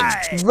win.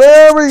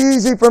 Very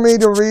easy for me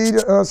to read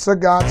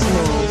Sagat's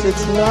moves.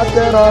 It's not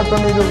that hard for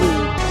me to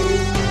read.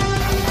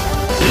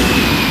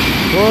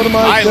 For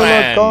my killer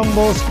Thailand.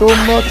 combos, too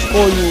much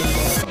for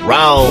you.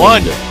 Round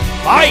 1.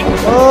 Fight.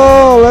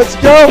 Oh, let's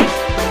go.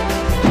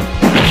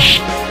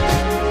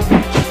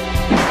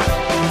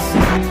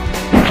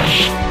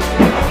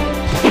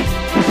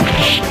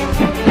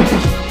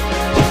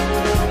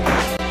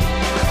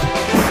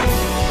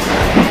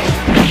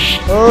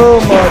 Oh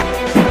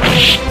my.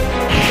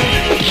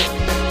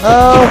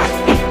 Ow.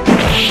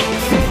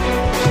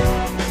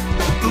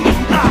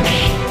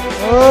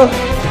 Oh.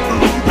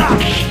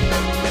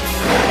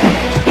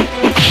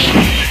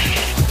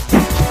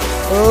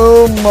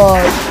 Oh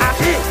my.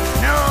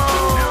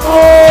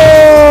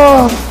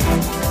 Oh.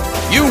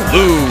 You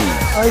lose.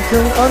 I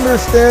can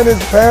understand his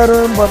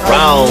pattern, but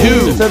Round I need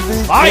 2. to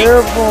be Fight.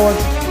 careful.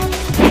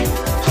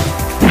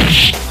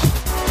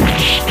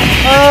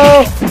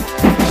 Oh.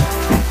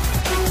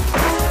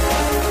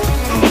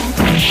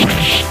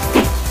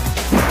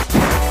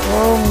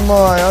 Oh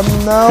my,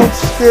 I'm now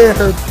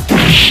scared.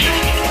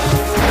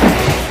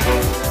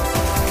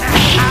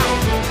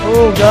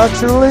 Oh,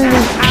 got you,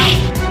 Lady.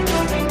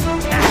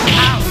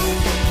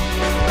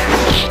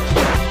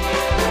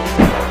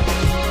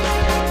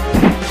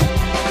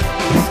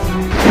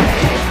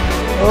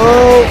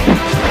 Oh.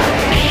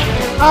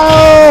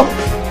 Ow.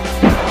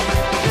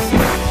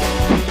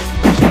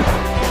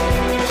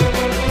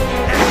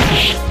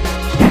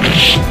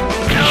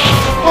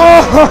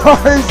 Oh,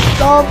 he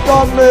stomped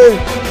on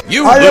me.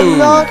 You I lose. am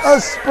not a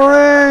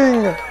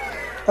spring.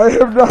 I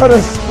am not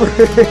a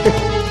spring.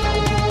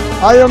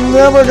 I am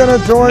never going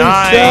to join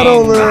 9.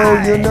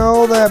 Shadowloo. You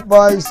know that,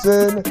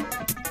 Bison.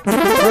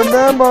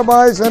 Remember,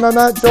 Bison, I'm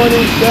not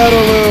joining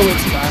Shadowloo.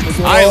 It's time to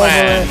get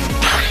Thailand.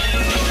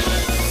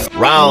 over it.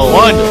 Round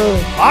 1.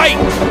 Fight.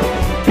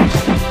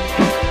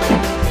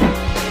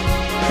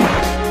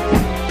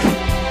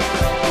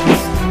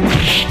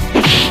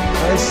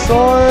 I saw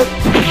saw it.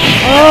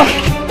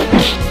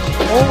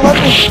 Don't let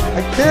me.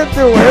 I can't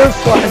do air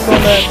slice on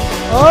that.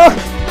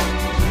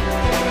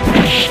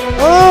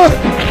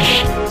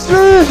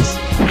 Jeez.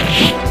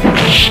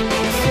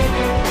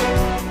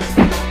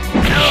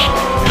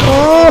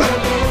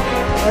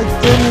 I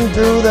didn't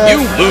do that. You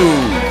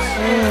lose.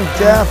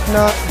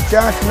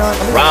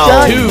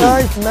 Round 2.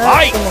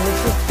 Fight.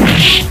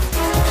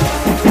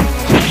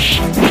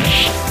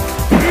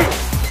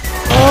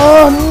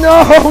 Oh no,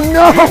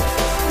 no,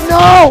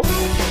 no!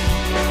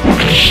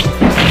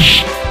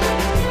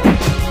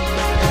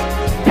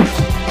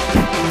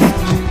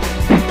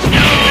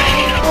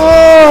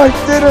 Oh, I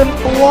didn't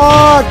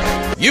block.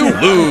 You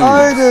lose.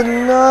 I did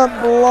not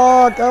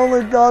block. I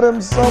only got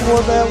him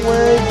somewhere that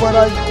way, but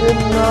I did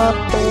not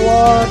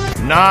block.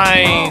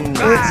 9.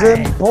 It's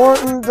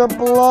important to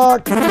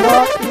block,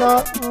 not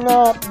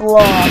block.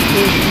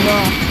 It's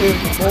not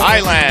important.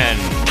 Island.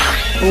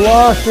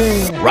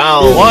 Blocking.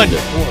 Round 1.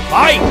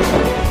 Fight.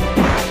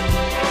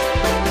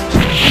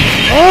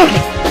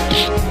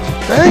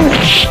 Dang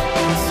it.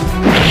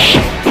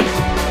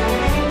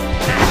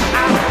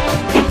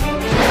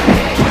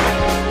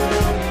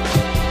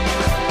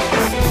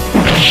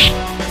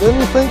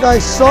 Didn't think I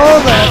saw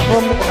that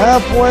from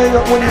halfway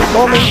when you're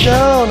coming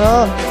down,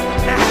 huh?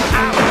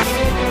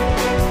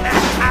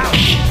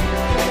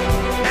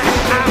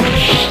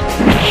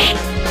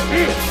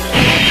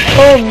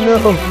 Oh no.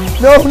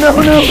 No, no,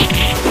 no.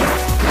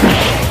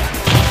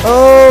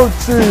 Oh,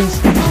 jeez.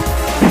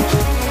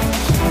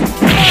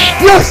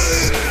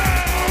 Yes!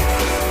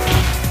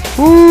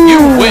 Ooh. You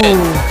win.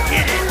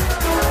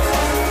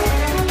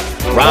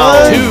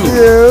 Round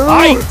 2.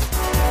 Fight.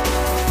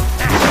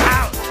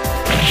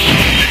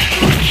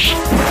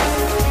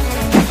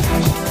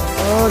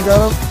 Oh, got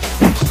him.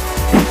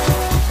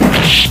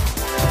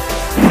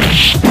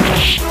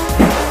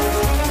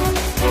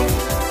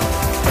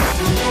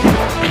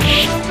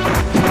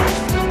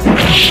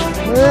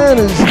 Man,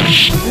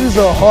 he's a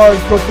hard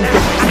cookie.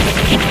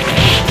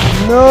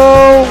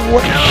 No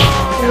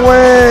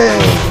way.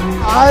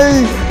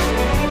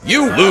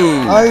 You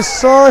lose. I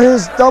saw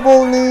his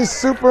double knee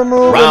super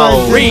move Round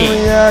and I didn't 3.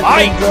 react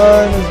in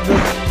time.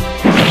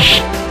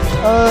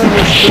 I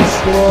was too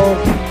slow.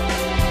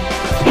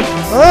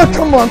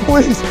 Come on,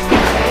 please.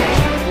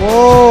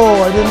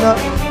 Whoa, I did not.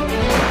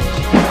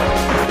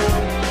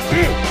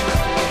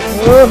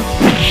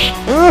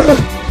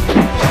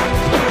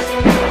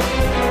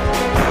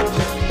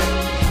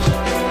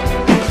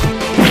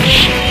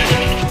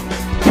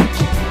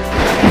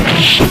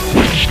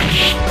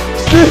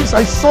 Jeez,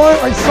 I saw it.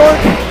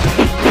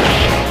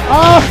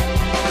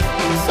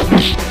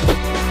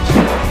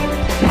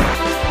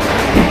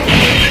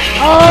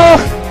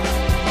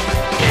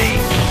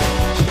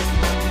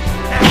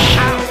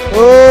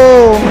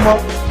 Oh my.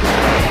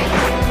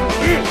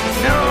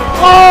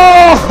 Oh!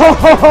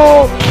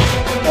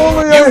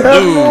 Only I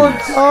had more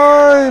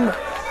time.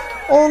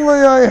 Only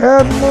I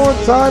had more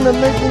time in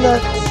making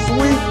that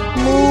sweet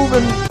move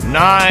and.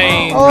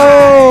 9.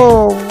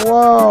 Oh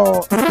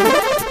wow.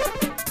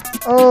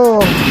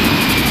 Oh.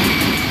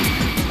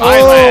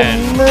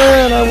 Island. Oh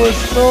man, I was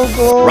so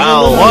close.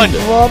 Round 1.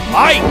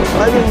 Fight. I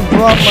didn't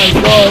drop my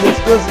guard.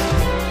 It's just.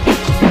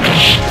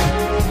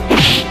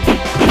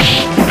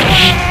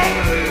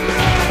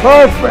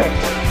 Perfect.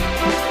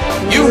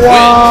 You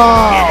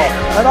wow.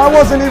 And I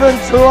wasn't even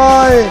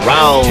trying.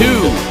 Round 2.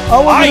 I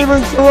wasn't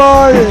even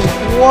trying.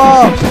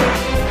 Wow.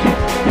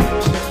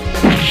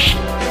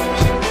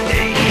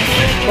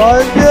 Try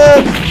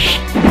again.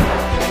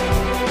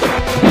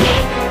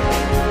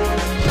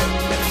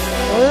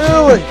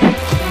 Really?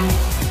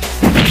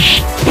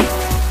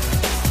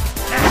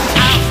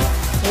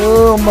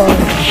 Oh my.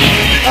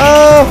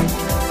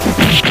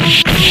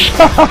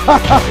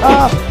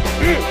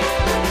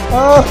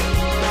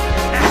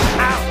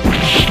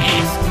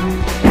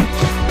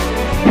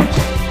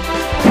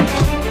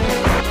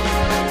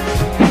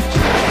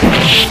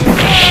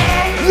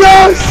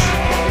 Yes!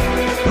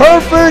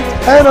 Perfect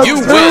and a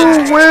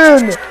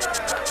 2-win.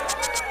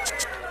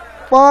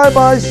 Bye,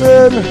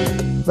 Bison.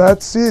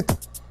 That's it.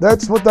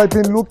 That's what I've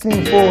been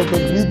looking for, the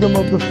rhythm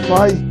of the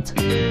fight.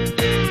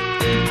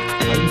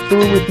 I'm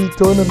through with the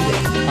tournament.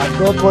 I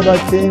got what I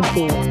came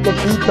for, the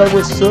beat I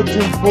was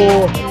searching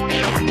for.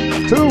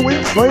 2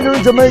 weeks later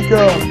in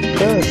Jamaica.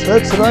 Yes,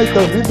 that's right,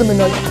 the rhythm in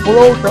my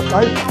throat,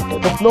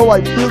 the flow,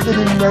 I feel it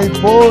in my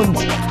bones.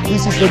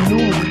 This is the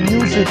new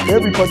music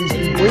everybody's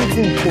been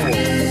waiting for.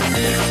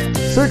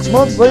 6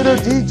 months later,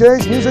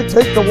 DJ's music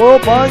take the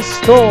world by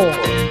storm.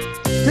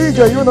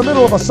 DJ, you're in the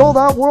middle of a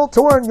sold-out world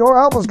tour and your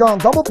album's gone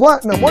double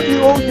platinum. What do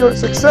you owe your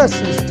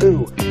successes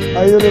to?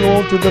 I owe it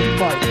all to the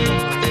fight.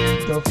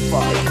 The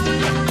fight.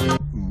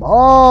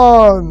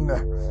 Man.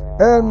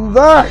 And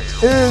that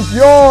is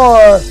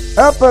your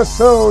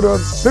episode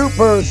of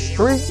Super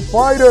Street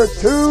Fighter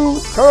 2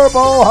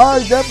 Turbo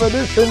High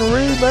Definition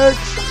Remix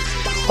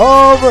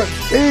of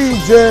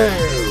DJ.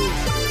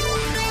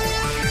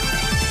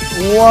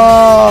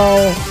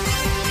 Wow.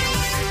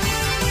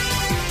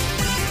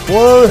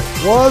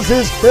 Was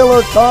his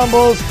killer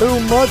combos too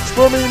much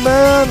for me,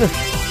 man?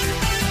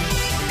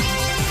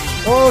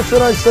 Or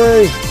should I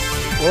say,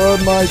 were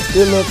my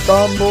killer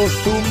combos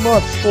too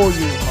much for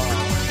you, man?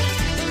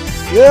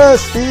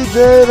 Yes,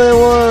 DJ, they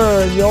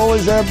were. You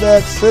always have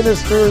that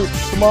sinister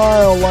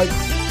smile, like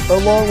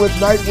along with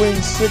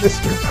Nightwing's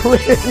sinister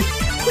grin.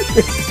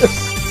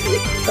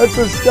 That's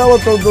a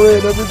skeletal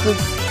grin. Everything.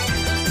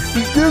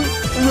 He gives,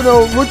 you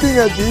know, looking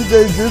at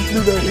DJ gives me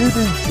the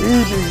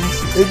heebie-jeebies.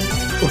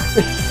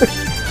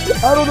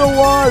 I don't know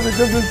why,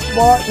 because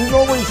he's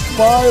always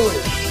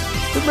smiling.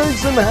 It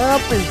makes him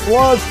happy.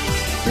 Plus,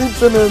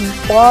 keeps him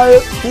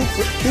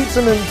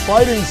in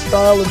fighting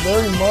style and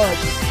very much.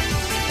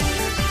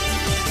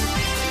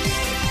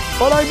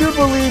 But I do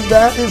believe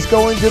that is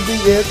going to be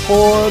it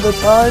for the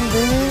time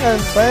being.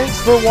 And thanks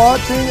for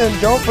watching. And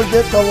don't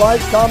forget to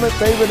like, comment,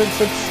 favorite, and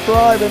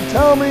subscribe. And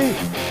tell me,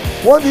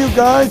 what do you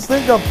guys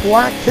think of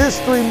Black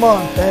History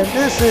Month? And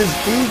this is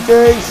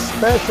DJ's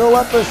special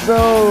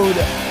episode.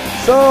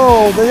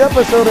 So, the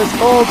episode is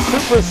called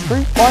Super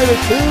Street Fighter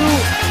 2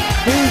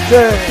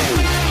 DJ.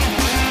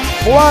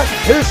 Black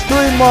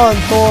History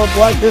Month, or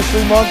Black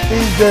History Month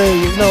DJ,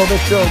 you know,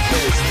 the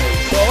showcase thing.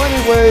 So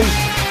anyways,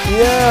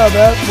 yeah,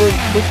 that was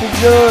pretty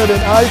good, and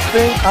I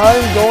think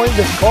I'm going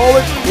to call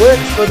it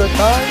quits for the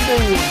time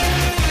being.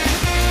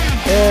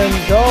 And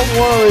don't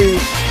worry,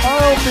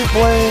 I'll be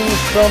playing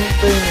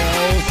something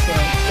else,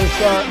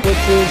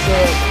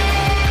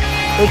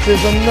 which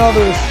is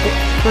another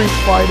Street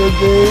Fighter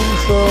game,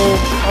 so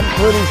I'm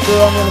pretty sure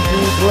I'm going to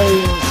be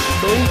playing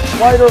Street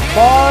Fighter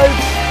 5,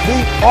 the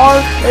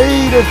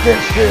Arcade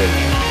Edition.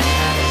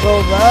 So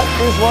that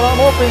is what I'm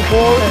hoping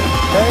for, and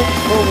thanks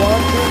for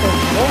watching, and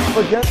don't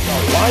forget to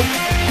like,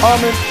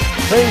 comment,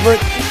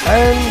 favorite,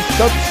 and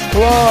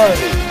subscribe.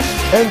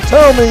 And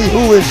tell me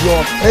who is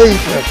your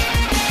favorite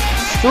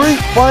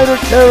Street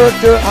Fighter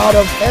character out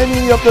of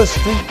any of the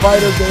Street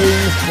Fighter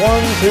games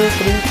 1, 2,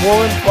 3,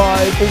 4, and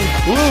 5,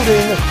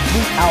 including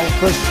the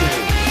Alpha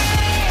series.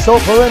 So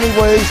for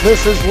anyways,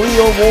 this is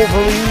Leo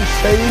Wolverine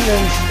saying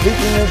and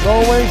speaking as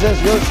always as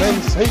your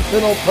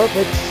sensational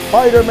perfect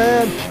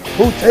Spider-Man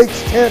who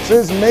takes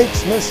chances,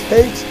 makes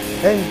mistakes,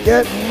 and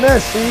get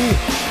messy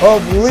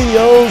of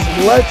Leo's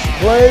Let's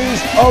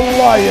Plays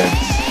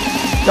Alliance.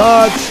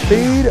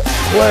 Godspeed,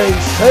 play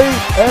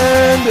safe,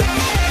 and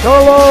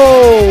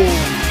shalom!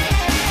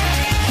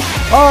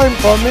 Time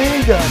for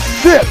me to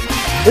shift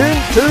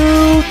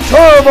into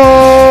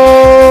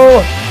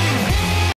Turbo!